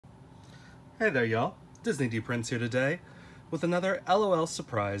Hey there y'all, Disney D Prince here today with another LOL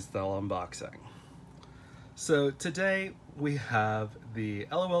Surprise LOL unboxing. So today we have the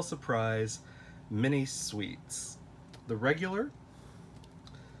LOL Surprise mini sweets, the regular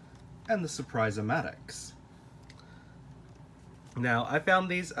and the Surprise-o-Matics. Now I found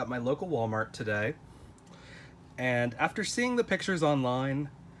these at my local Walmart today, and after seeing the pictures online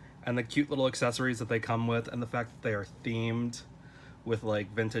and the cute little accessories that they come with and the fact that they are themed with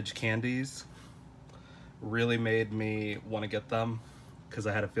like vintage candies, really made me want to get them, because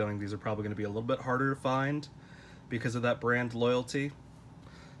I had a feeling these are probably going to be a little bit harder to find because of that brand loyalty.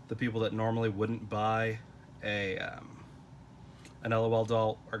 The people that normally wouldn't buy an LOL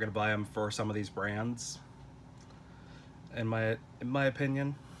doll are going to buy them for some of these brands, in my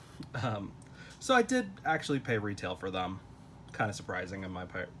opinion. So I did actually pay retail for them. Kind of surprising on my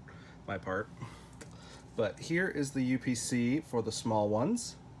part. But here is the UPC for the small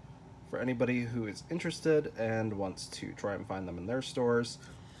ones, for anybody who is interested and wants to try and find them in their stores.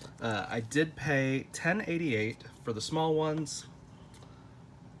 I did pay $10.88 for the small ones,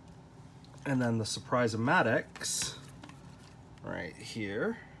 and then the Surprise-o-Matics right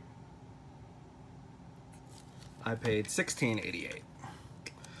here, I paid $16.88.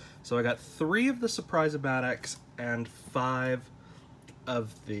 So I got 3 of the Surprise-o-Matics and 5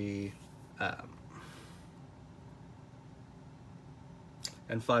 of the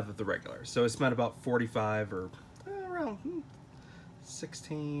regular. So I spent about 45 or around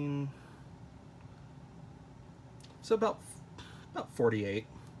 16. So about 48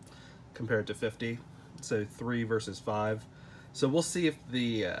 compared to 50. So 3 versus 5. So we'll see if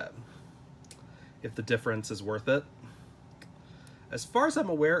the difference is worth it. As far as I'm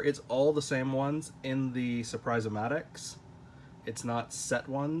aware, it's all the same ones in the Surprise-o-Matics. It's not set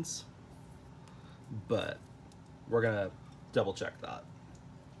ones, but we're gonna double check that.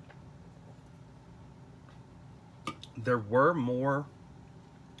 There were more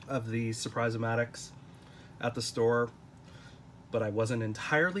of the Surprise-o-Matics at the store, but I wasn't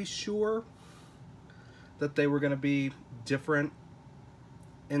entirely sure that they were going to be different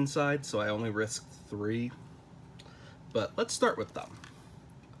inside, so I only risked 3. But let's start with them.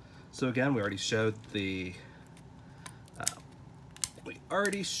 So again, we already showed the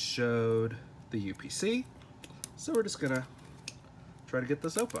UPC, so we're just gonna try to get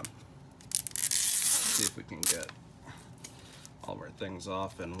this open. See if we can get all of our things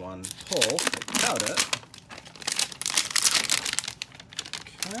off in one pull without it.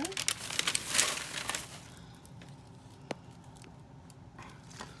 Okay.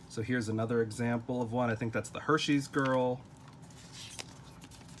 So here's another example of one. I think that's the Hershey's girl.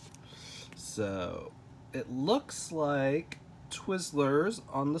 So it looks like Twizzlers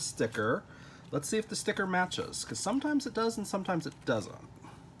on the sticker. Let's see if the sticker matches, because sometimes it does and sometimes it doesn't.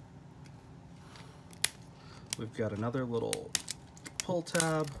 We've got another little pull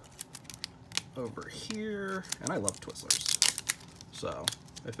tab over here, and I love Twizzlers, so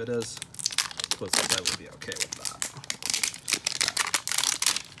if it is Twizzlers, I would be okay with that.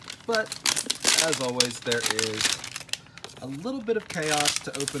 But as always, there is a little bit of chaos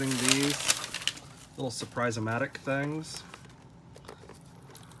to opening these little Surprise-o-Matic things.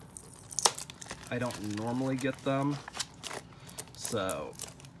 I don't normally get them, so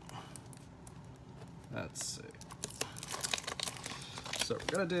let's see. So what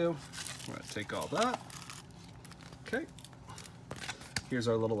we're gonna do, we're gonna take all that. Okay. Here's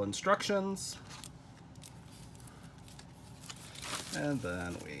our little instructions. And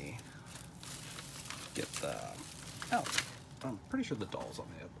then we get them out. I'm pretty sure the doll's on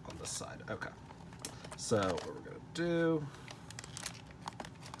this side. Okay. So what we're gonna do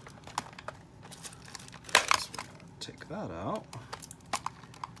is we're gonna take that out.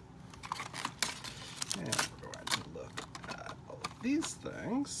 And we're going to look at all of these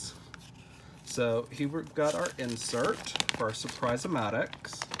things. So here we've got our insert for our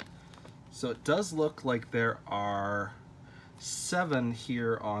Surprise-o-Matics. So it does look like there are 7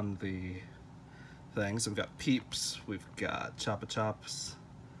 here on the thing. So we've got Peeps, we've got Choppa Chops,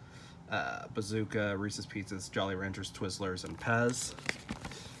 Bazooka, Reese's Pieces, Jolly Ranchers, Twizzlers, and Pez.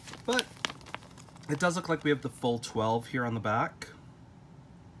 But it does look like we have the full 12 here on the back.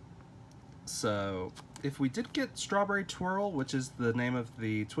 So if we did get Strawberry Twirl, which is the name of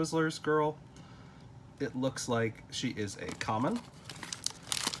the Twizzlers girl, it looks like she is a common.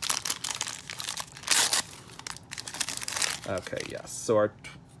 Okay, yes. So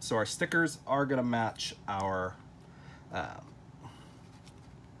our stickers are gonna match our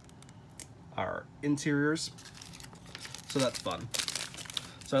interiors, so that's fun.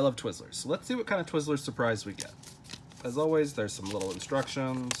 So I love Twizzlers. So let's see what kind of Twizzlers surprise we get. As always, there's some little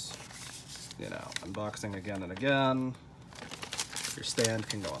instructions. you know, unboxing again and again. Your stand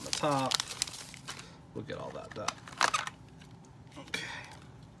can go on the top. We'll get all that done. Okay.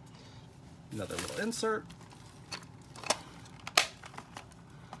 Another little insert.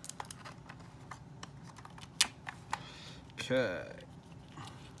 Okay.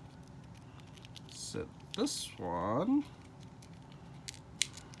 So this one,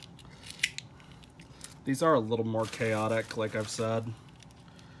 these are a little more chaotic, like I've said,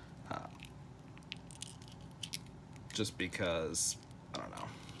 just because, I don't know,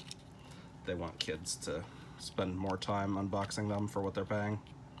 they want kids to spend more time unboxing them for what they're paying,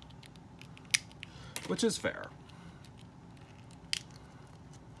 which is fair.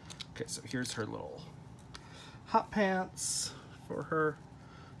 Okay, so here's her little hot pants for her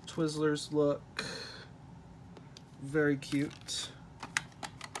Twizzlers look. Very cute.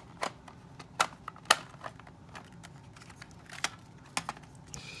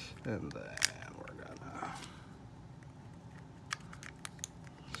 And then we're gonna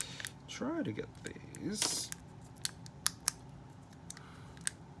try to get these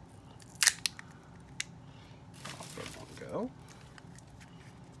off in one go.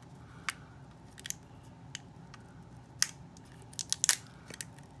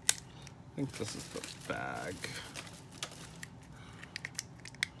 I think this is the bag.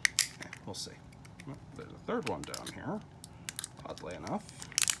 Okay, we'll see. Oh, there's a third one down here, oddly enough.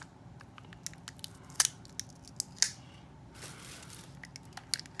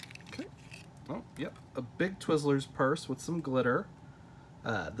 Okay. Oh, yep. A big Twizzlers purse with some glitter.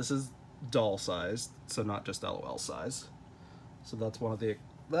 This is doll sized, so not just LOL size. So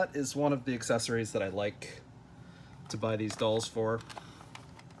that is one of the accessories that I like to buy these dolls for.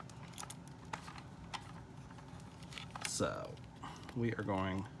 So we are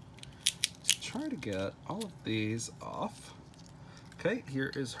going to try to get all of these off. Okay,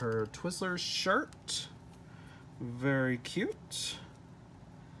 here is her Twizzlers shirt. Very cute.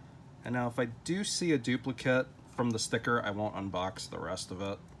 And now if I do see a duplicate from the sticker, I won't unbox the rest of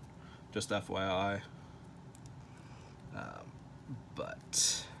it. Just FYI.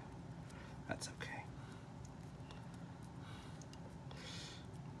 But that's okay.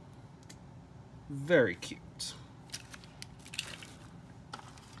 Very cute.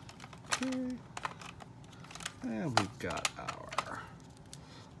 Okay. And we've got our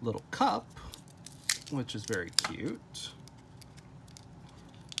little cup, which is very cute.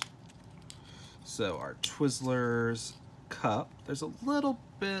 So our Twizzlers cup, there's a little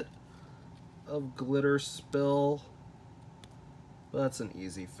bit of glitter spill, but that's an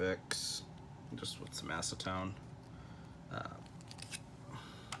easy fix, just with some acetone. I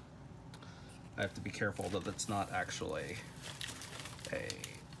have to be careful that it's not actually a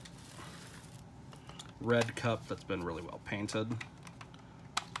red cup that's been really well painted.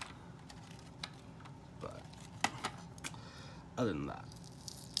 But other than that,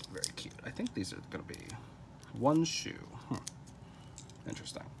 very cute. I think these are going to be one shoe.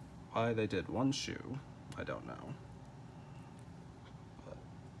 Interesting. Why they did one shoe, I don't know. But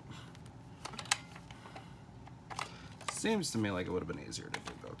seems to me like it would have been easier to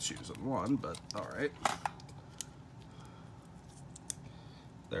do both shoes in one, but all right.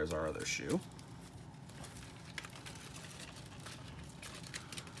 There's our other shoe.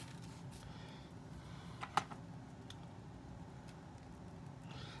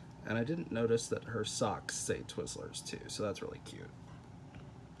 And I didn't notice that her socks say Twizzlers too, so that's really cute.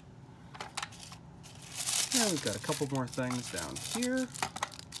 And we've got a couple more things down here.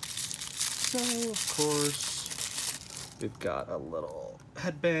 So, of course, we've got a little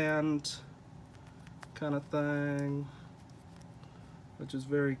headband kind of thing, which is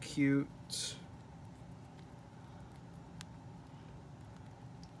very cute.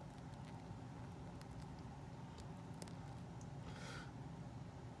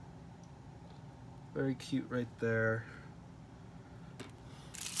 Very cute right there.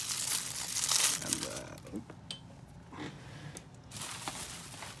 And then,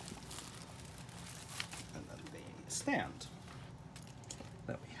 the stand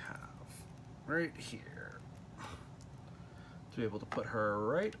that we have right here to be able to put her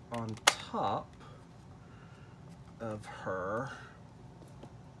right on top of her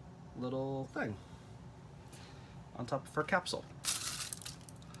little thing, on top of her capsule.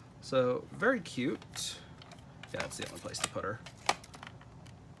 So, very cute. Yeah, it's the only place to put her.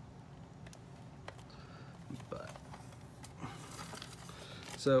 But,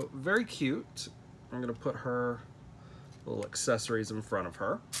 so, very cute. I'm gonna put her little accessories in front of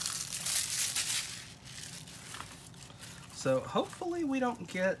her. So, hopefully we don't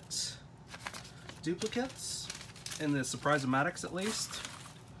get duplicates in the Surprise-o-Matics at least.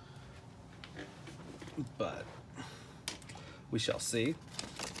 but we shall see.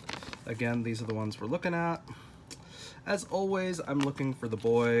 Again, these are the ones we're looking at. As always, I'm looking for the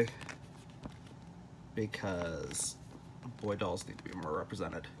boy because boy dolls need to be more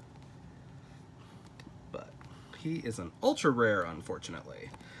represented. But he is an ultra rare, unfortunately.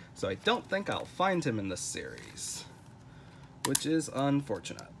 So I don't think I'll find him in this series, which is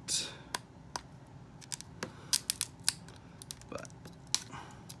unfortunate. But,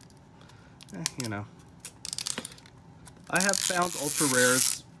 you know, I have found ultra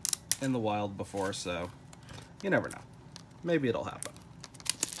rares in the wild before, so you never know. Maybe it'll happen.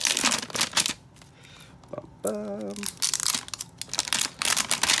 Bum, bum.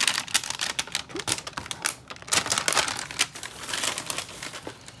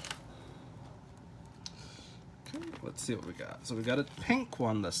 Okay, let's see what we got. So we got a pink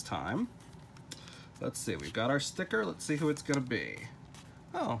one this time. Let's see, we've got our sticker. Let's see who it's gonna be.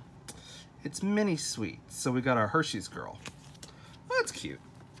 Oh, it's Mini Sweets. So we got our Hershey's girl. Oh, that's cute.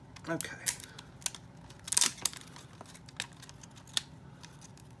 Okay.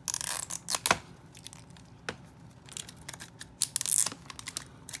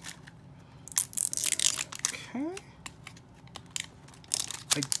 Okay.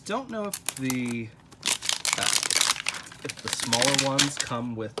 I don't know if the smaller ones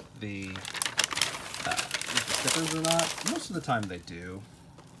come with the stickers or not. Most of the time they do,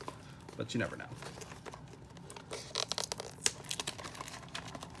 but you never know.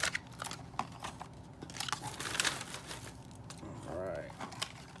 Alright,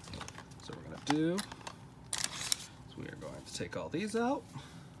 so we're going to do is we are going to take all these out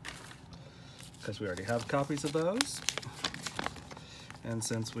because we already have copies of those. And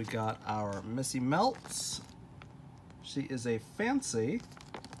since we got our Missy Melts, she is a fancy,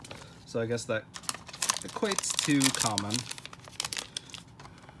 so I guess that equates to common.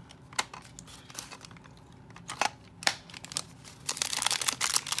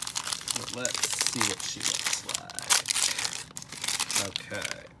 But let's see what she looks like.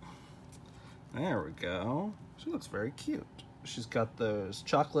 Okay. There we go. She looks very cute. She's got those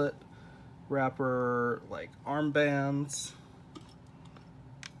chocolate wrapper, like, armbands.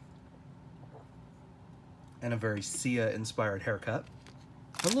 And a very Sia-inspired haircut.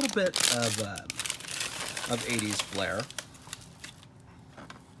 A little bit of 80s flair,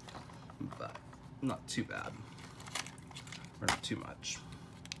 but not too bad, or not too much.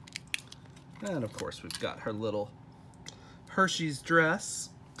 And of course, we've got her little Hershey's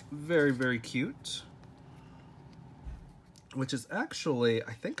dress, very, very cute, which is actually,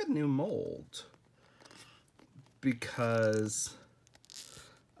 I think, a new mold, because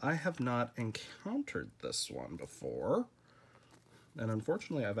I have not encountered this one before, and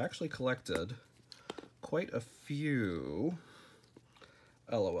unfortunately I've actually collected quite a few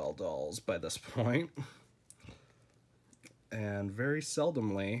LOL dolls by this point, and very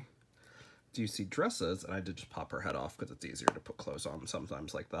seldomly do you see dresses, and I did just pop her head off because it's easier to put clothes on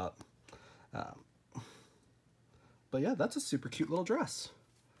sometimes like that. But yeah, that's a super cute little dress.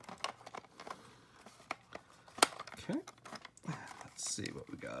 Okay. Let's see what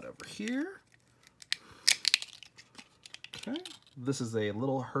we got over here. Okay, this is a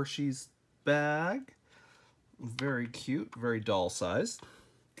little Hershey's bag. Very cute, very doll sized,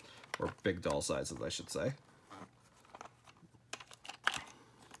 or big doll sizes, I should say.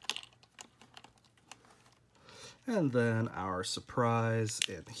 And then our surprise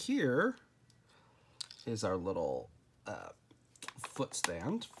in here is our little foot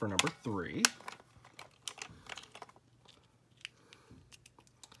stand for number 3.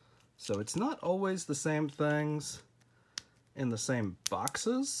 So it's not always the same things in the same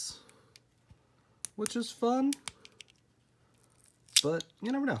boxes, which is fun, but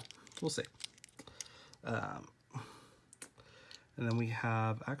you never know. We'll see. And then we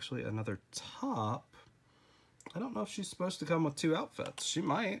have actually another top. I don't know if she's supposed to come with 2 outfits. She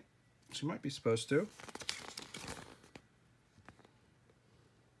might. She might be supposed to.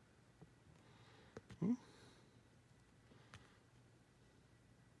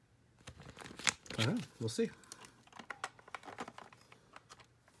 I don't know. We'll see.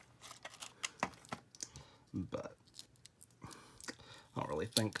 But I don't really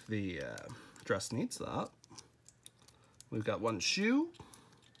think the dress needs that. We've got one shoe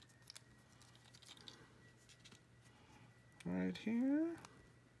right here.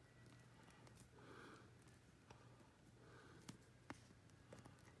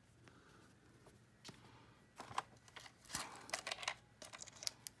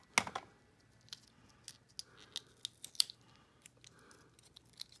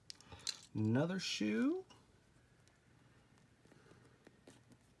 Another shoe.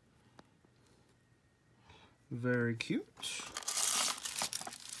 Very cute.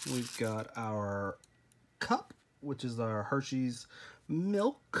 We've got our cup, which is our Hershey's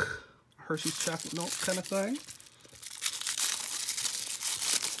milk, Hershey's chocolate milk kind of thing.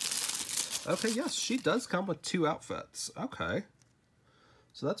 Okay, yes, she does come with 2 outfits. Okay.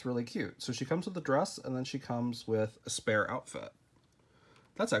 So that's really cute. So she comes with a dress, and then she comes with a spare outfit.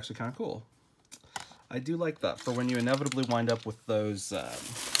 That's actually kind of cool. I do like that for when you inevitably wind up with those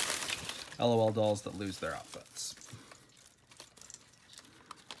LOL dolls that lose their outfits.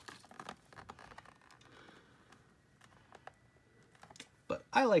 But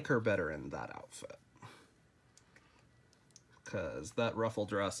I like her better in that outfit, because that ruffle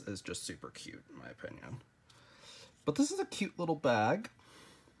dress is just super cute in my opinion. But this is a cute little bag.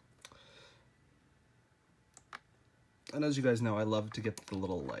 And as you guys know, I love to get the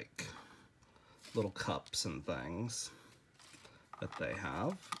little, like, little cups and things that they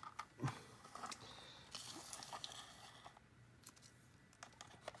have.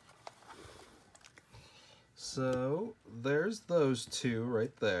 So there's those 2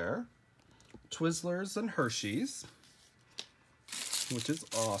 right there. Twizzlers and Hershey's, which is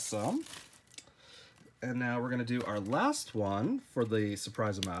awesome. And now we're going to do our last one for the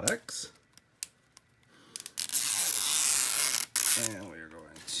Surprise-o-Matics. And we're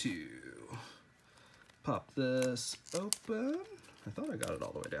going to pop this open. I thought I got it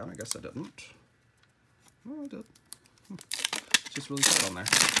all the way down. I guess I didn't. Oh, I did. It's just really tight on there.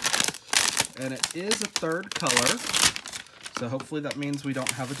 And it is a 3rd color, so hopefully that means we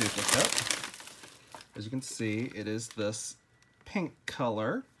don't have a duplicate. As you can see, it is this pink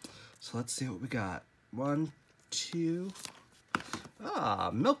color. So let's see what we got. 1, 2. Ah,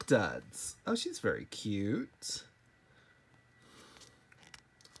 Milk Duds. Oh, she's very cute.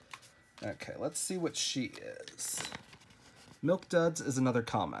 Okay, let's see what she is. Milk Duds is another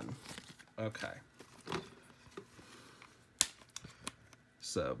common. Okay.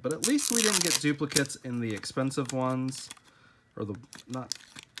 So, but at least we didn't get duplicates in the expensive ones, or the, not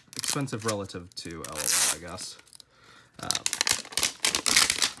expensive relative to LOL, I guess.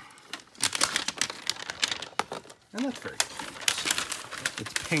 And that's very cute.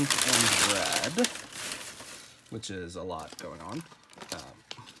 It's pink and red, which is a lot going on.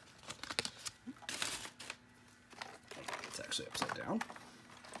 It's actually upside down.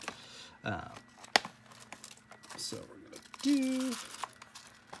 So we're gonna do,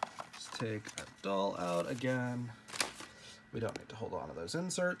 just take our doll out again. We don't need to hold on to those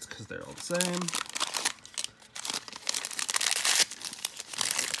inserts because they're all the same.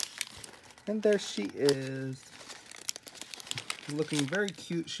 And there she is, looking very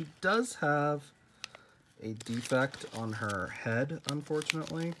cute. She does have a defect on her head,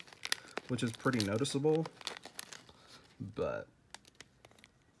 unfortunately, which is pretty noticeable. But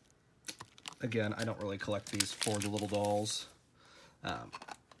again, I don't really collect these for the little dolls,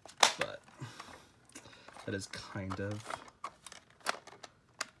 but that is kind of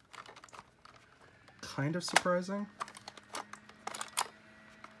surprising.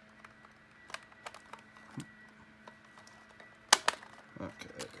 Okay,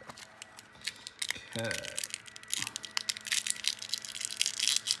 there we go. Okay.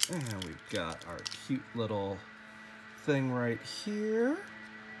 And we've got our cute little thing right here.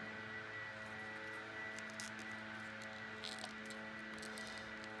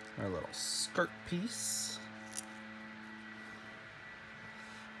 Our little skirt piece.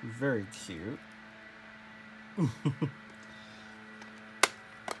 Very cute.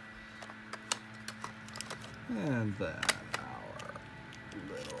 And then our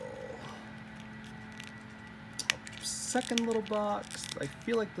little second little box. I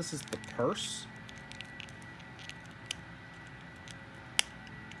feel like this is the purse.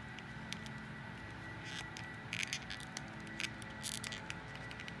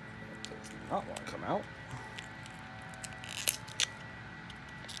 It does not want to come out.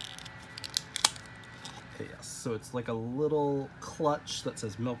 Okay, yes, so it's like a little clutch that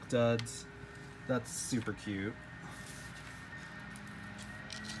says Milk Duds. That's super cute.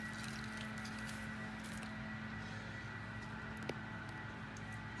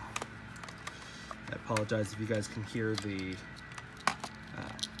 I apologize if you guys can hear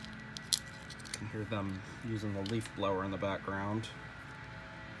them using the leaf blower in the background.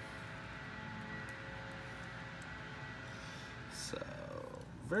 So,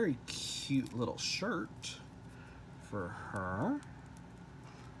 very cute little shirt for her.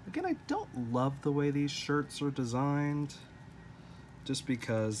 Again, I don't love the way these shirts are designed, just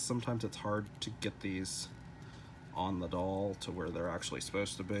because sometimes it's hard to get these on the doll to where they're actually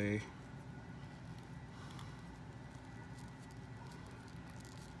supposed to be.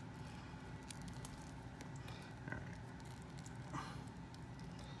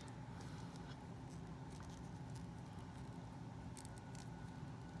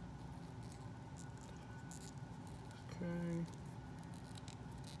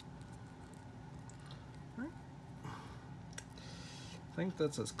 think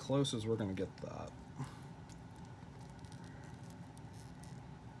that's as close as we're gonna get that.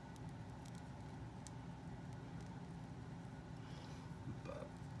 But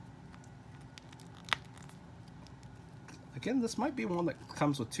again, this might be one that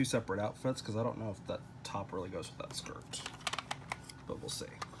comes with 2 separate outfits because I don't know if that top really goes with that skirt, but we'll see.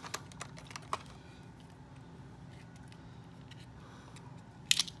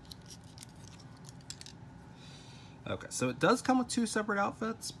 Okay, so it does come with 2 separate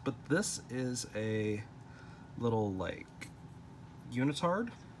outfits, but this is a little, like, unitard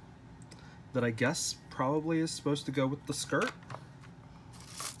that I guess probably is supposed to go with the skirt.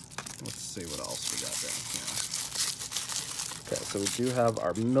 Let's see what else we got down here. Okay, so we do have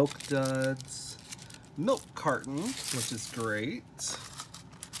our Milk Duds milk carton, which is great.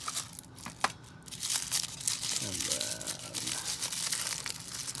 And then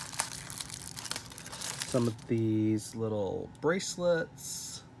some of these little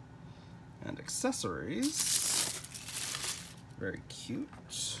bracelets and accessories. Very cute.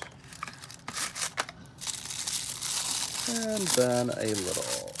 And then a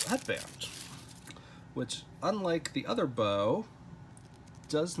little headband, which, unlike the other bow,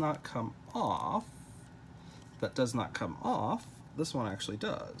 does not come off. That does not come off. This one actually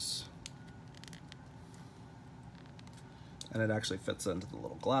does. And it actually fits into the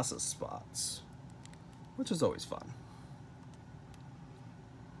little glasses spots, which is always fun.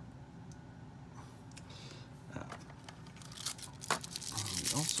 We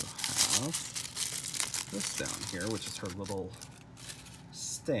also have this down here, which is her little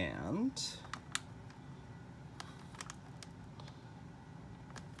stand.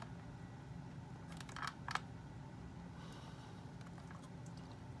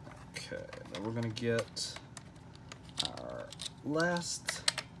 Okay, then we're gonna get our last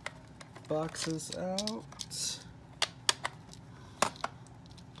boxes out.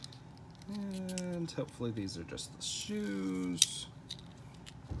 And hopefully these are just the shoes.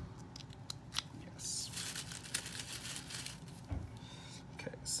 Yes.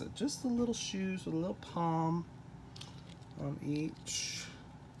 Okay, so just the little shoes with a little palm on each.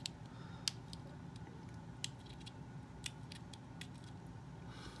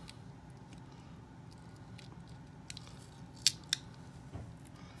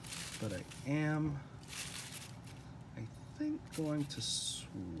 But I am, I think, going to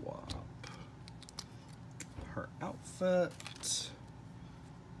swap her outfit.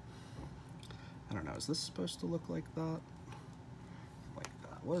 I don't know, is this supposed to look like that? Like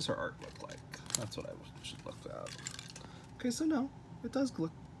that. What does her art look like? That's what I should look at. Okay, so no, it does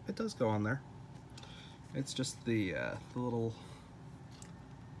look, it does go on there. It's just the little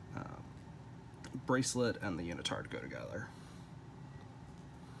bracelet and the unitard go together.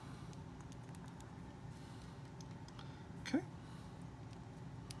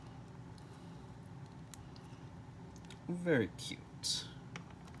 Very cute.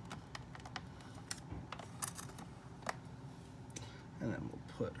 And then we'll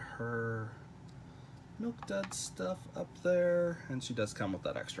put her Milk Dud stuff up there, and she does come with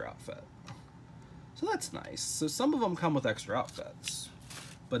that extra outfit. So that's nice. So some of them come with extra outfits,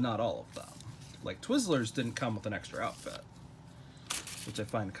 but not all of them. Like Twizzlers didn't come with an extra outfit, which I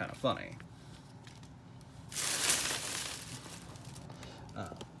find kind of funny.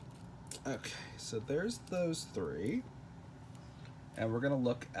 Okay, so there's those 3. And we're gonna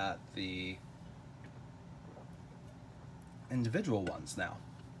look at the individual ones now,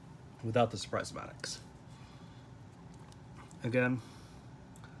 without the Surprise-o-Matics. Again,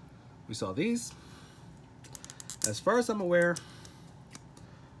 we saw these. As far as I'm aware,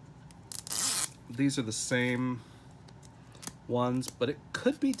 these are the same ones, but it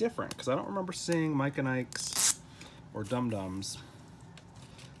could be different, because I don't remember seeing Mike and Ike's or Dum Dums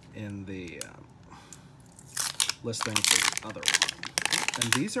in the listing for the other one.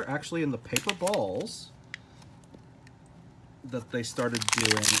 And these are actually in the paper balls that they started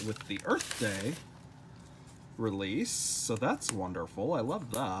doing with the Earth Day release. So that's wonderful. I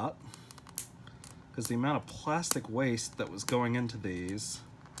love that. Because the amount of plastic waste that was going into these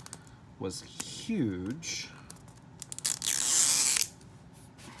was huge.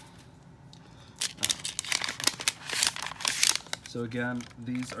 So again,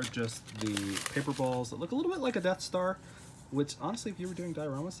 these are just the paper balls that look a little bit like a Death Star. Which, honestly, if you were doing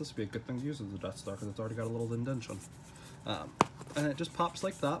dioramas, this would be a good thing to use as a Death Star because it's already got a little indentation. And it just pops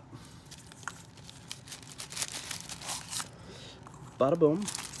like that. Bada boom.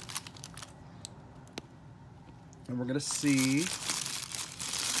 And we're going to see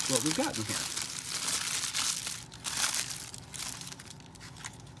what we've got in here.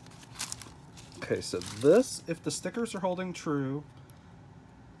 Okay, so this, if the stickers are holding true,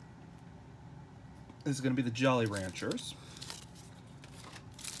 is going to be the Jolly Ranchers.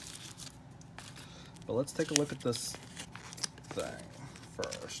 But let's take a look at this thing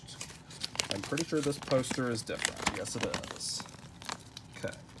first. I'm pretty sure this poster is different. Yes, it is.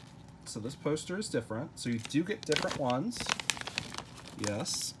 Okay. So this poster is different. So you do get different ones.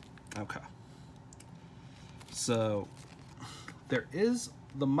 Yes. Okay. So there is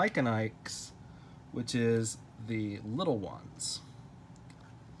the Mike and Ike's, which is the little ones.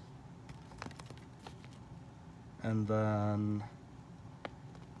 And then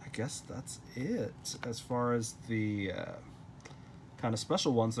I guess that's it as far as the kind of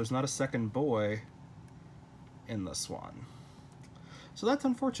special ones. There's not a second boy in this one. So that's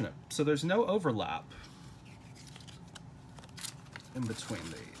unfortunate. So there's no overlap in between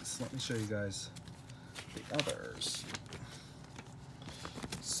these. Let me show you guys the others.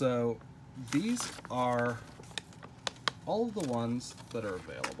 So these are all of the ones that are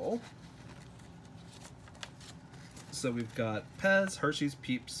available. So we've got Pez, Hershey's,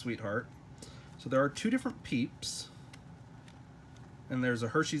 Peeps, Sweetheart. So there are 2 different Peeps. And there's a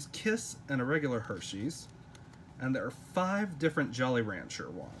Hershey's Kiss and a regular Hershey's. And there are 5 different Jolly Rancher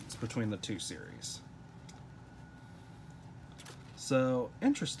ones between the 2 series. So,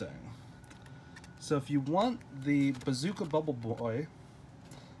 interesting. So if you want the Bazooka Bubblegum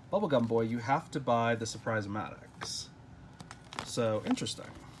Boy, you have to buy the Surprise-o-Matics. So, interesting.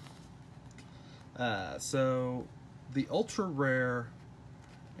 So the ultra rare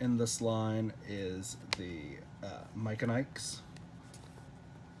in this line is the Mike and Ike's,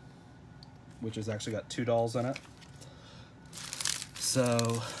 which has actually got 2 dolls in it.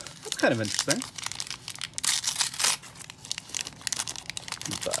 So that's kind of interesting.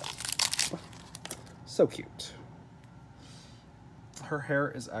 But so cute. Her hair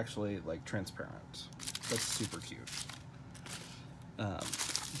is actually like transparent. That's super cute. But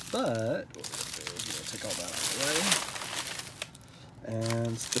what we're gonna take all that out of the way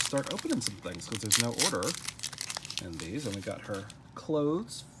and just start opening some things because there's no order in these. And we got her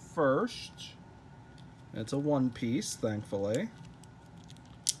clothes first. It's a 1-piece, thankfully,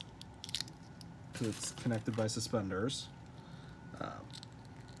 because it's connected by suspenders,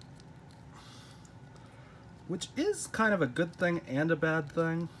 which is kind of a good thing and a bad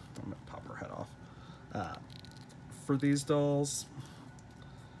thing. I'm gonna pop her head off for these dolls,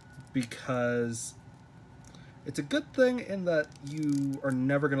 because it's a good thing in that you are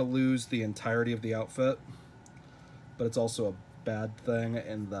never going to lose the entirety of the outfit, but it's also a bad thing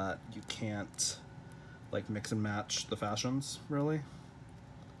in that you can't like mix and match the fashions, really.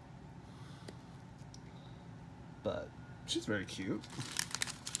 But she's very cute.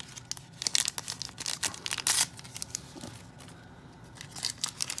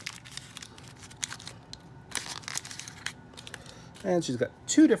 And she's got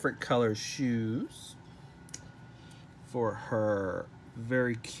 2 different color shoes for her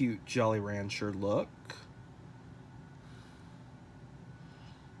very cute Jolly Rancher look.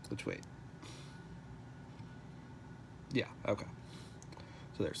 Which, wait. Yeah, okay.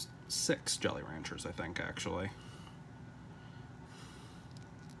 So there's 6 Jolly Ranchers, I think, actually.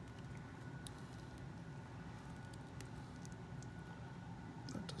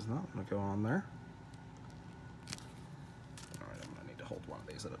 That does not want to go on there. Alright, I'm going to need to hold one of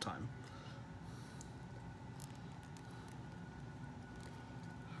these at a time.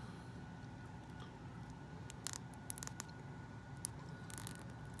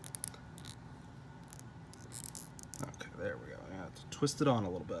 Okay, there we go. I have to twist it on a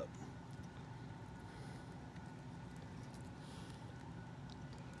little bit.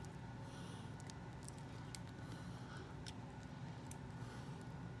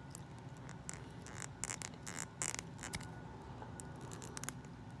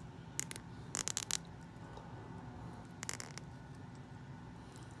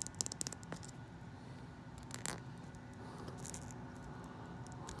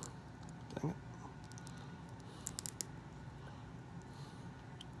 Dang it.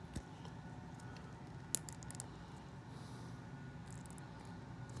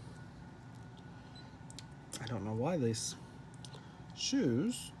 I don't know why these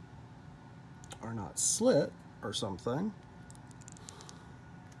shoes are not slit or something.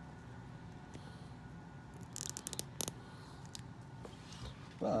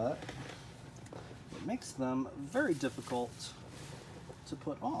 But it makes them very difficult to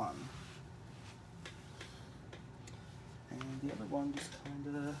put on. And the other one just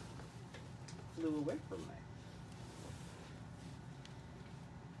kind of flew away from me.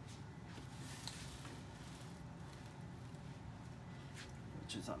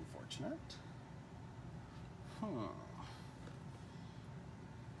 Which is unfortunate.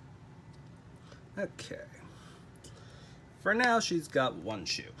 Okay. For now, she's got one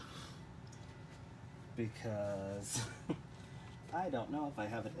shoe. Because I don't know if I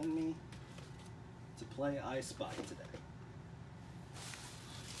have it in me to play I Spy today.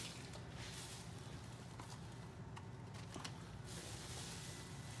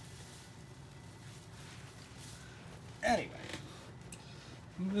 Anyway,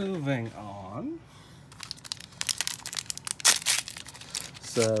 moving on.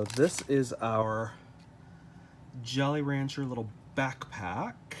 So this is our Jolly Rancher little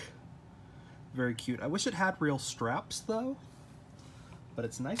backpack. Very cute. I wish it had real straps though, but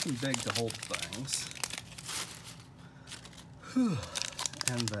it's nice and big to hold things.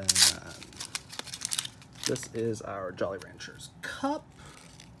 And then this is our Jolly Rancher's cup.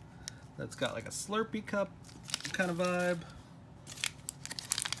 That's got like a Slurpee cup kind of vibe.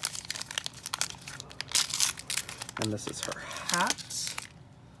 And this is her hat.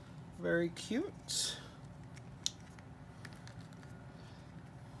 Very cute.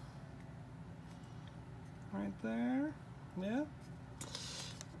 Right there. Yeah.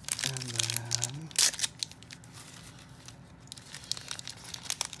 And then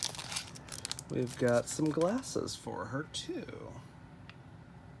we've got some glasses for her too.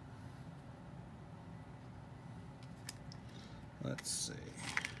 Let's see.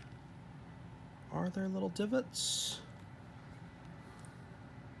 Are there little divots?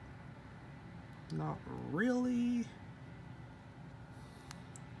 Not really.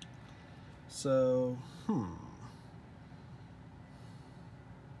 So,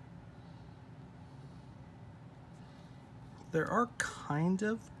 There are kind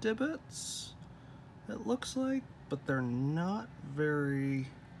of divots, it looks like, but they're not very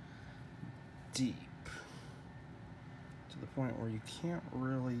deep to the point where you can't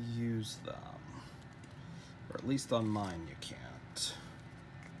really use them. Or at least on mine you can't.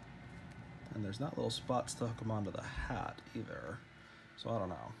 And there's not little spots to hook them onto the hat either. So I don't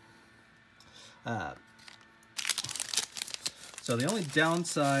know. So the only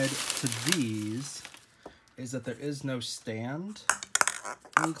downside to these is that there is no stand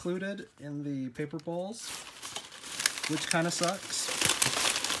included in the paper balls, which kind of sucks.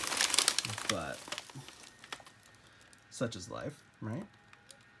 But such is life, right?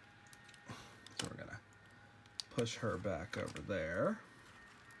 So we're gonna push her back over there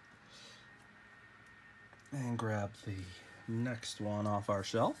and grab the next one off our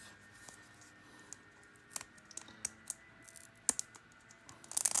shelf.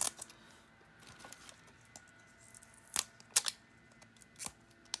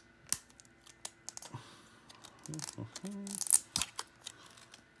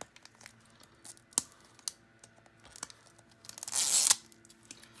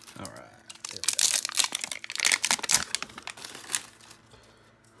 All right, here we go.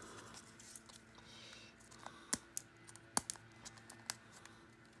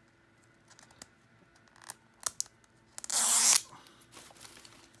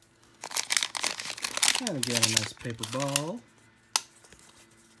 And again, a nice paper ball.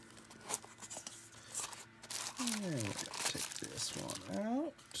 And we're going to take this one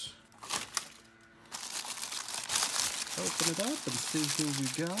out. Open it up and see who we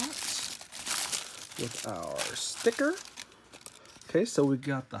got with our sticker. Okay, so we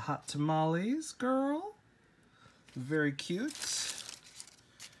got the Hot Tamales girl. Very cute.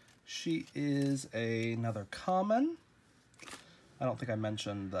 She is another common. I don't think I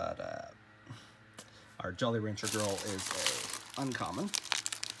mentioned that our Jolly Rancher girl is a uncommon.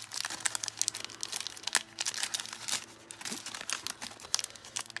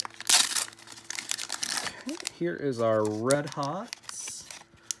 Okay, here is our Red Hots.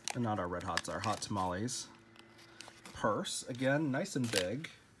 Not our Red Hots, our Hot Tamales purse. Again, nice and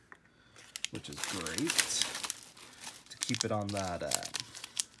big, which is great to keep it on that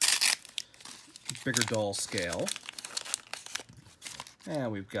bigger doll scale.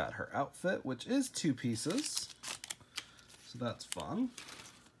 And we've got her outfit, which is 2 pieces, so that's fun.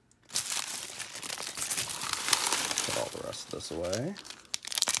 Put all the rest of this away.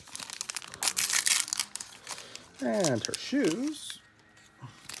 And her shoes.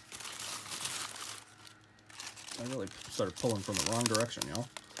 I really started pulling from the wrong direction, y'all.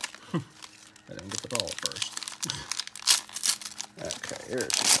 I didn't get the doll at first. Okay, here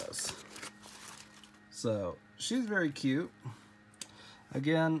she goes. So, she's very cute.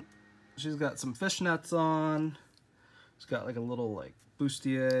 Again, she's got some fishnets on. She's got like a little like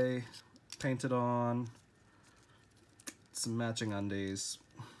bustier painted on. Some matching undies.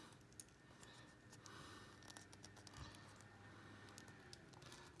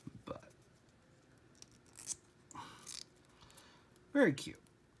 But very cute.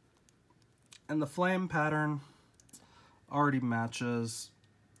 And the flame pattern already matches.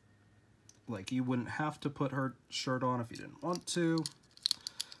 Like, you wouldn't have to put her shirt on if you didn't want to,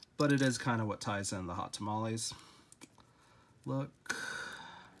 but it is kind of what ties in the hot tamales look.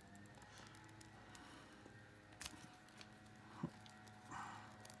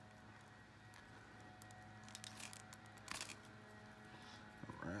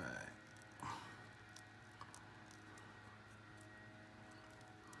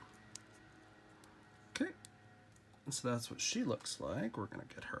 So that's what she looks like. We're gonna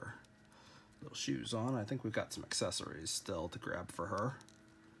get her little shoes on. I think we've got some accessories still to grab for her,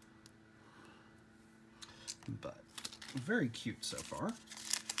 but very cute so far.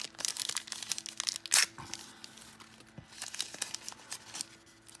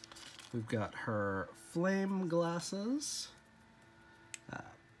 We've got her flame glasses.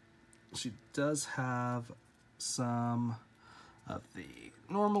 She does have some of the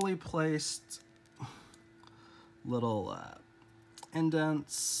normally placed little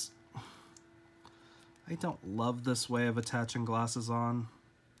indents. I don't love this way of attaching glasses on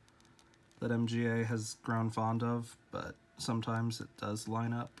that MGA has grown fond of, but sometimes it does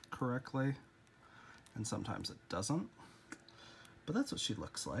line up correctly and sometimes it doesn't. But that's what she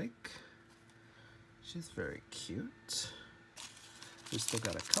looks like. She's very cute. We've still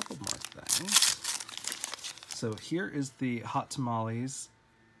got a couple more things. So here is the hot tamales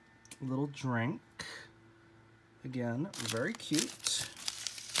little drink. Again, very cute,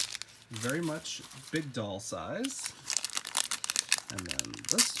 very much big doll size. And then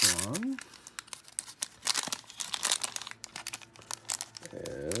this one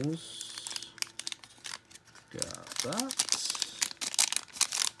is got that.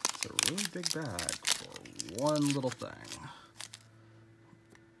 It's a really big bag for one little thing.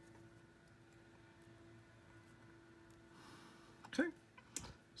 Okay,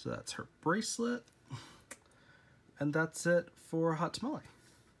 so that's her bracelet. And that's it for hot tamale.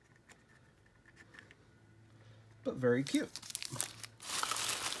 But very cute.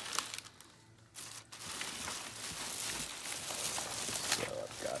 So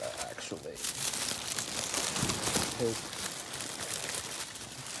I've got to actually take the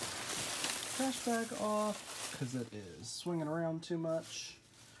trash bag off because it is swinging around too much.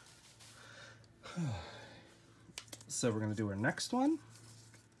 So we're going to do our next one.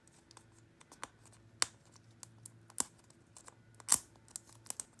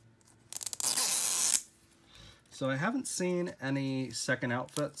 So I haven't seen any second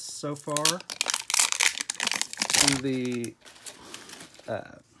outfits so far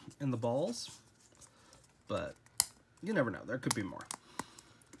in the balls, but you never know. There could be more.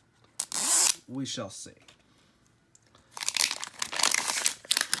 We shall see.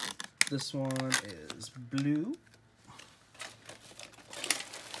 This one is blue.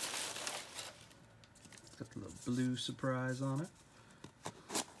 It's got the little blue surprise on it.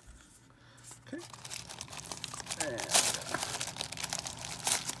 Okay. And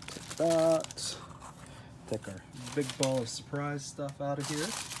take that. Take our big ball of surprise stuff out of here.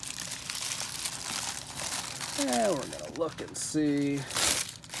 And we're gonna look and see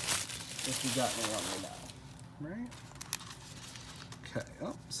if we got anyone we know, right? Okay,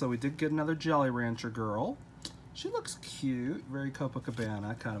 oh, so we did get another Jolly Rancher girl. She looks cute, very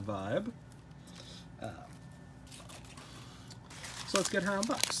Copacabana kind of vibe. So let's get her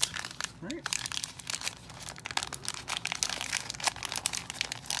unboxed, right?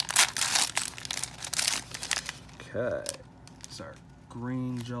 Okay, so our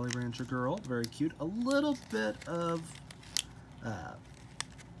green Jolly Rancher girl, very cute. A little bit of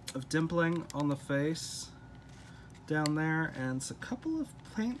dimpling on the face down there, and a couple of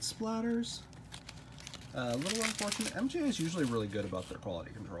paint splatters. A little unfortunate. MGA is usually really good about their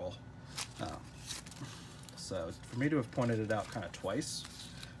quality control. So for me to have pointed it out kind of twice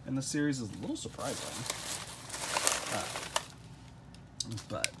in the series is a little surprising.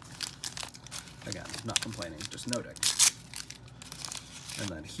 But again, not complaining, just noting. And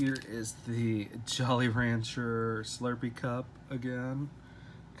then here is the Jolly Rancher Slurpee cup again,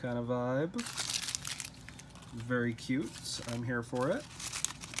 kind of vibe. Very cute. I'm here for it.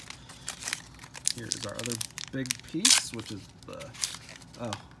 Here is our other big piece, which is the,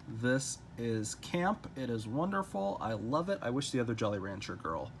 oh, this is camp. It is wonderful. I love it. I wish the other Jolly Rancher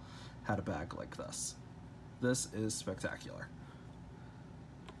girl had a bag like this. This is spectacular.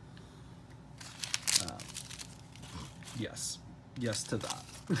 Yes. Yes to that.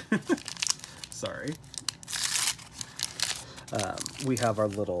 Sorry. We have our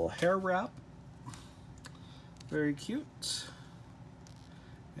little hair wrap. Very cute.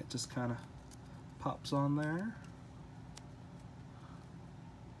 It just kind of pops on there.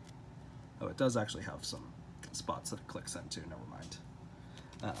 Oh, it does actually have some spots that it clicks into, never mind.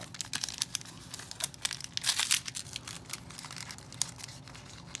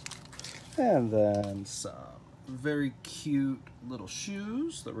 And then some very cute little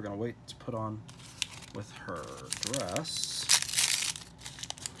shoes that we're gonna wait to put on with her dress.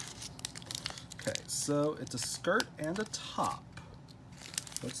 Okay, so it's a skirt and a top.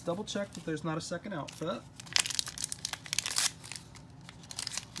 Let's double check that there's not a second outfit.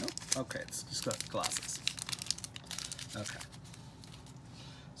 Nope, okay, it's just got glasses. Okay,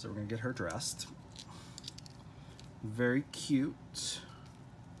 so we're gonna get her dressed. Very cute.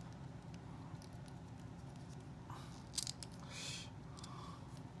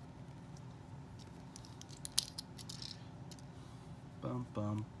 Bum,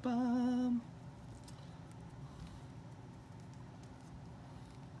 bum, bum.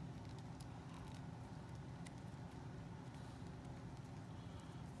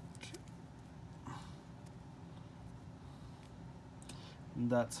 Okay. And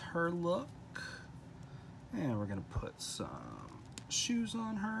that's her look. And we're gonna put some shoes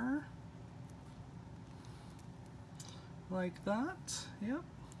on her. Like that, yep.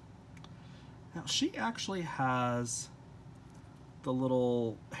 Now she actually has the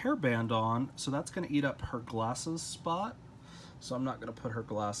little hairband on, so that's gonna eat up her glasses spot. So I'm not gonna put her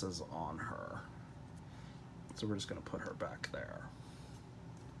glasses on her. So we're just gonna put her back there.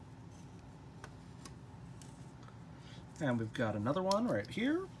 And we've got another one right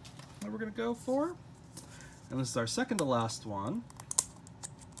here that we're gonna go for. And this is our second to last one.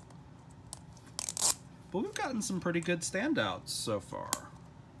 But we've gotten some pretty good standouts so far.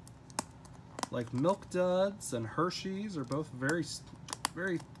 Like Milk Duds and Hershey's are both very,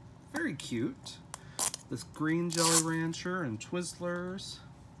 very, very cute. This green Jolly Rancher and Twizzlers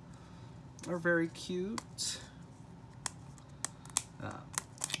are very cute.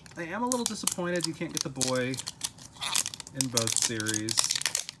 I am a little disappointed you can't get the boy in both series,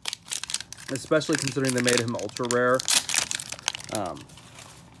 especially considering they made him ultra rare.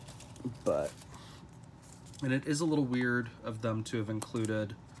 And it is a little weird of them to have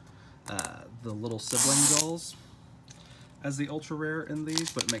included the little sibling dolls as the ultra rare in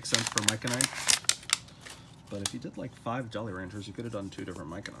these, but it makes sense for Mike and Ike. But if you did like 5 Jolly Ranchers, you could have done 2 different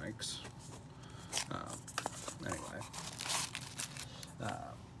Mike and Ikes. Anyway,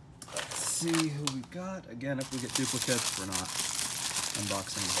 let's see who we got. Again, if we get duplicates, we're not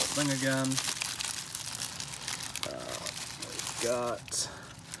unboxing the whole thing again. We've got,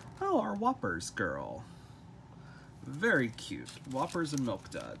 oh, our Whoppers girl. Very cute. Whoppers and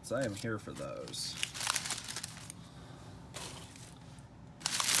Milk Duds. I am here for those.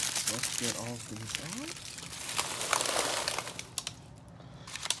 Let's get all of these out.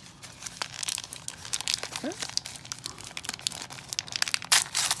 Okay.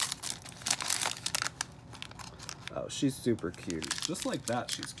 Oh, she's super cute. Just like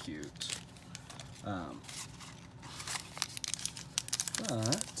that, she's cute. But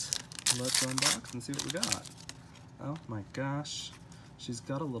let's unbox and see what we got. Oh my gosh, she's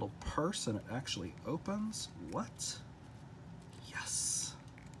got a little purse and it actually opens. What? Yes.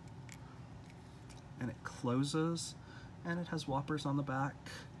 And it closes and it has Whoppers on the back.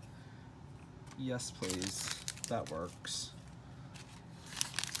 Yes, please. That works.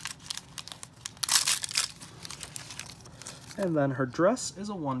 And then her dress is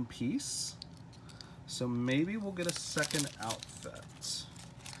a one-piece, so maybe we'll get a second outfit.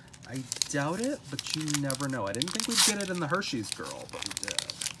 I doubt it, but you never know. I didn't think we'd get it in the Hershey's girl, but we did.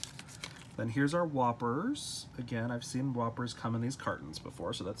 Then here's our Whoppers. Again, I've seen Whoppers come in these cartons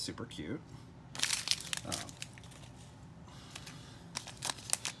before, so that's super cute. And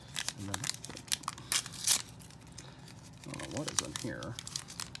then, I don't know what is in here.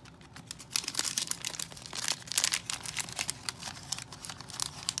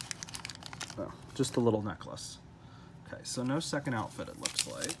 Oh, just a little necklace. Okay, so no second outfit, it looks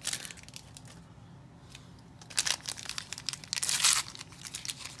like.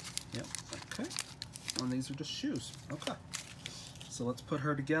 Yep, okay. And these are just shoes. Okay. So let's put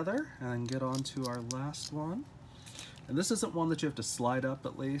her together and get on to our last one. And this isn't one that you have to slide up,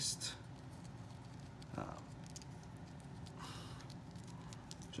 at least.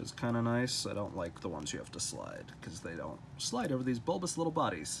 Which is kind of nice. I don't like the ones you have to slide, because they don't slide over these bulbous little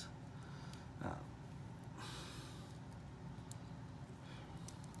bodies. Okay.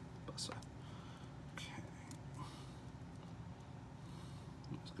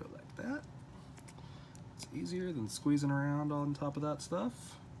 Let's go like that. It's easier than squeezing around on top of that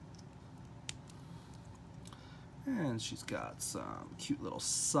stuff. And she's got some cute little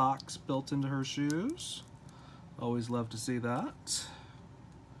socks built into her shoes. Always love to see that.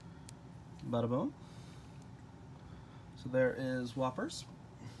 Bada boom. So there is Whoppers.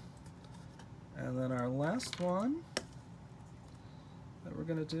 And then our last one that we're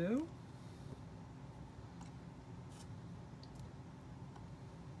gonna do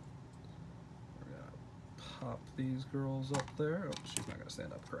pop these girls up there. Oh, she's not going to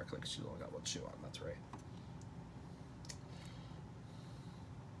stand up correctly because she's only got one shoe on. That's right.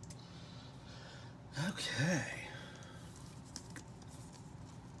 Okay.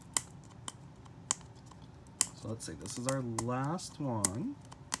 So let's see. This is our last one.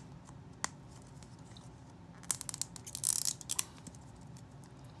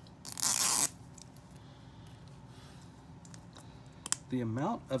 The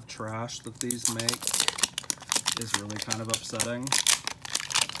amount of trash that these make is really kind of upsetting.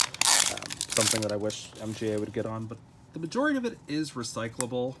 Something that I wish MGA would get on, but the majority of it is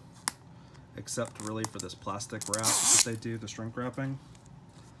recyclable, except really for this plastic wrap that they do, the shrink wrapping.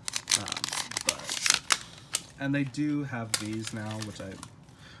 And they do have these now, which I'm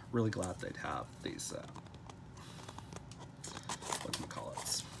really glad they'd have these,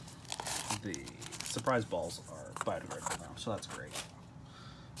 whatchamacallits. The surprise balls are biodegradable now, so that's great.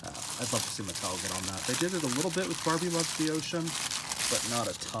 I'd love to see Mattel get on that. They did it a little bit with Barbie Loves the Ocean, but not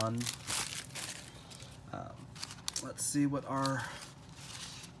a ton. Let's see what our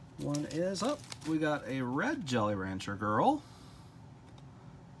one is. Oh, we got a red Jolly Rancher girl.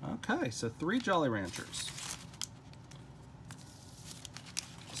 Okay, so 3 Jolly Ranchers.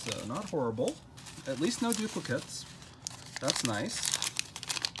 So not horrible. At least no duplicates. That's nice.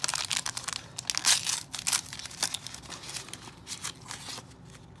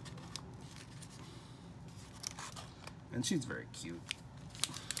 And she's very cute.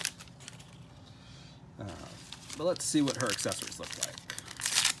 But let's see what her accessories look like.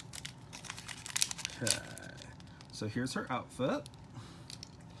 Okay, so here's her outfit.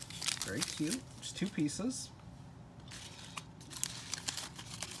 Very cute, just 2 pieces.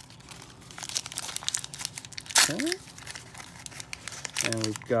 Okay. And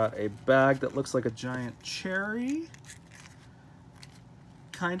we've got a bag that looks like a giant cherry.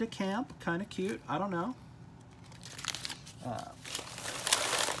 Kinda camp, kinda cute, I don't know.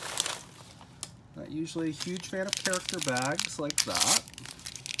 Not usually a huge fan of character bags like that.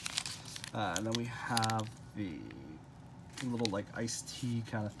 And then we have the little like iced tea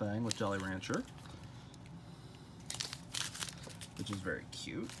kind of thing with Jolly Rancher, which is very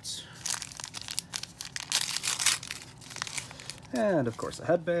cute. And of course a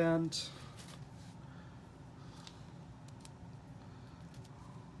headband.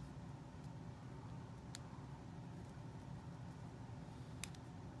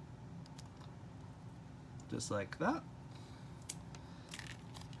 Just like that.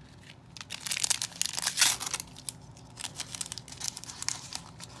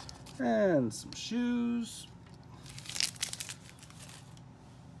 And some shoes.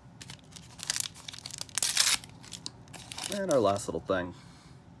 And our last little thing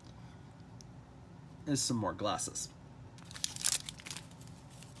is some more glasses.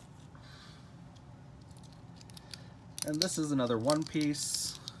 And this is another one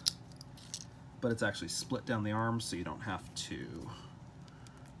piece, but it's actually split down the arms, so you don't have to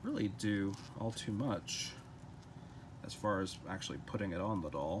really do all too much as far as actually putting it on the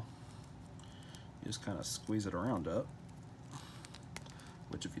doll. You just kind of squeeze it around it,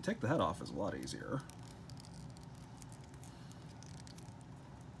 which if you take the head off is a lot easier.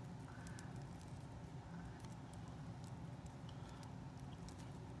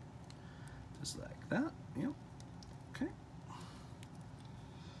 Just like that, yep, okay.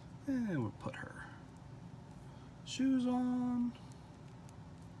 And we'll put her shoes on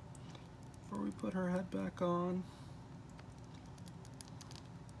before we put her head back on.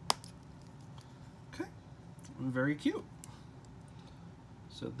 Okay, very cute.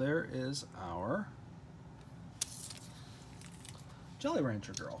 So there is our Jolly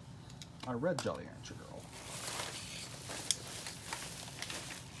Rancher girl, our red Jolly Rancher girl.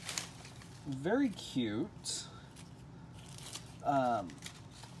 Very cute.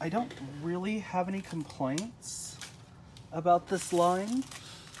 I don't really have any complaints about this line,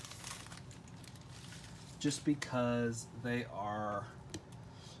 just because they are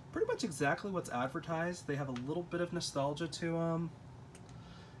pretty much exactly what's advertised. They have a little bit of nostalgia to them.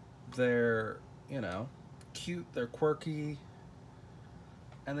 They're, you know, cute, they're quirky,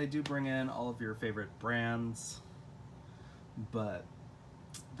 and they do bring in all of your favorite brands, but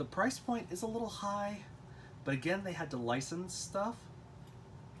the price point is a little high. But again, they had to license stuff.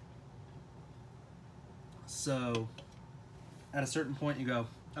 So at a certain point you go,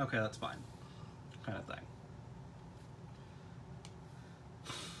 okay, that's fine, kind of thing.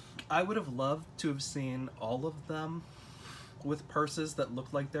 I would have loved to have seen all of them with purses that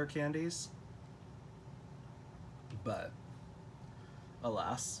look like they're candies, but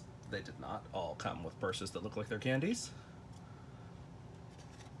alas, they did not all come with purses that look like they're candies.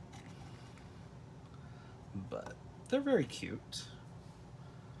 But they're very cute.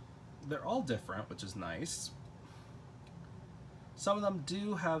 They're all different, which is nice. Some of them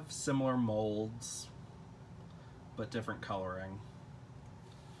do have similar molds, but different coloring.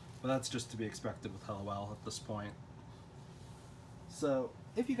 But that's just to be expected with LOL at this point. So,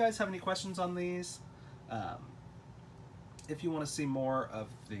 if you guys have any questions on these, if you want to see more of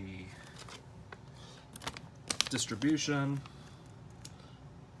the distribution,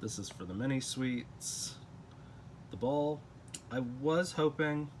 this is for the mini suites. The ball, I was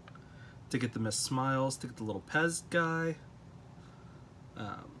hoping to get the Miss Smiles, to get the little Pez guy.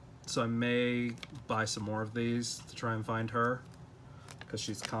 So I may buy some more of these to try and find her, because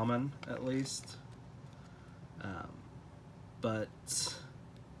she's common at least. But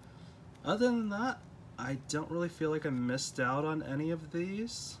other than that, I don't really feel like I missed out on any of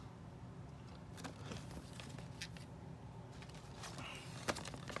these.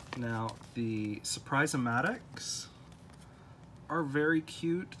 Now, the Surprise-o-Matics are very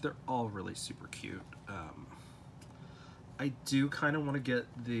cute. They're all really super cute. I do kind of want to get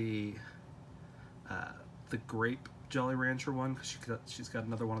the grape Jolly Rancher one, because she's got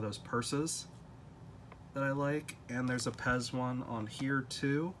another one of those purses that I like, and there's a Pez one on here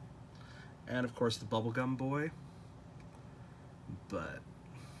too, and of course the Bubblegum Boy, but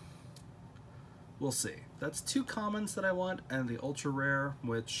we'll see. That's two commons that I want, and the ultra rare,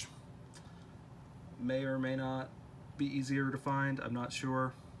 which may or may not be easier to find, I'm not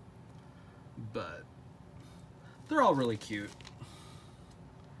sure, but they're all really cute.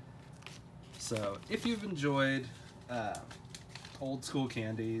 So if you've enjoyed old school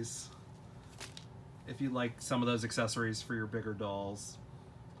candies, if you like some of those accessories for your bigger dolls,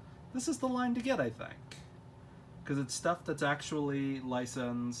 this is the line to get, I think, because it's stuff that's actually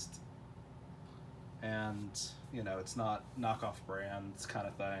licensed, and you know, it's not knockoff brands kind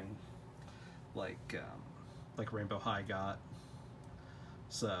of thing like Rainbow High got.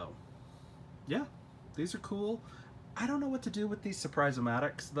 So yeah, these are cool. I don't know what to do with these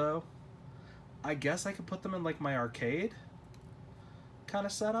Surprise-o-Matics though. I guess I could put them in like my arcade kind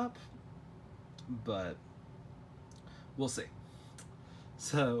of setup, but we'll see.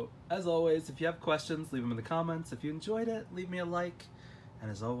 So as always, if you have questions, leave them in the comments. If you enjoyed it, leave me a like,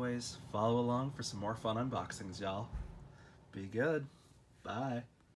 and as always, follow along for some more fun unboxings, y'all. Be good. Bye.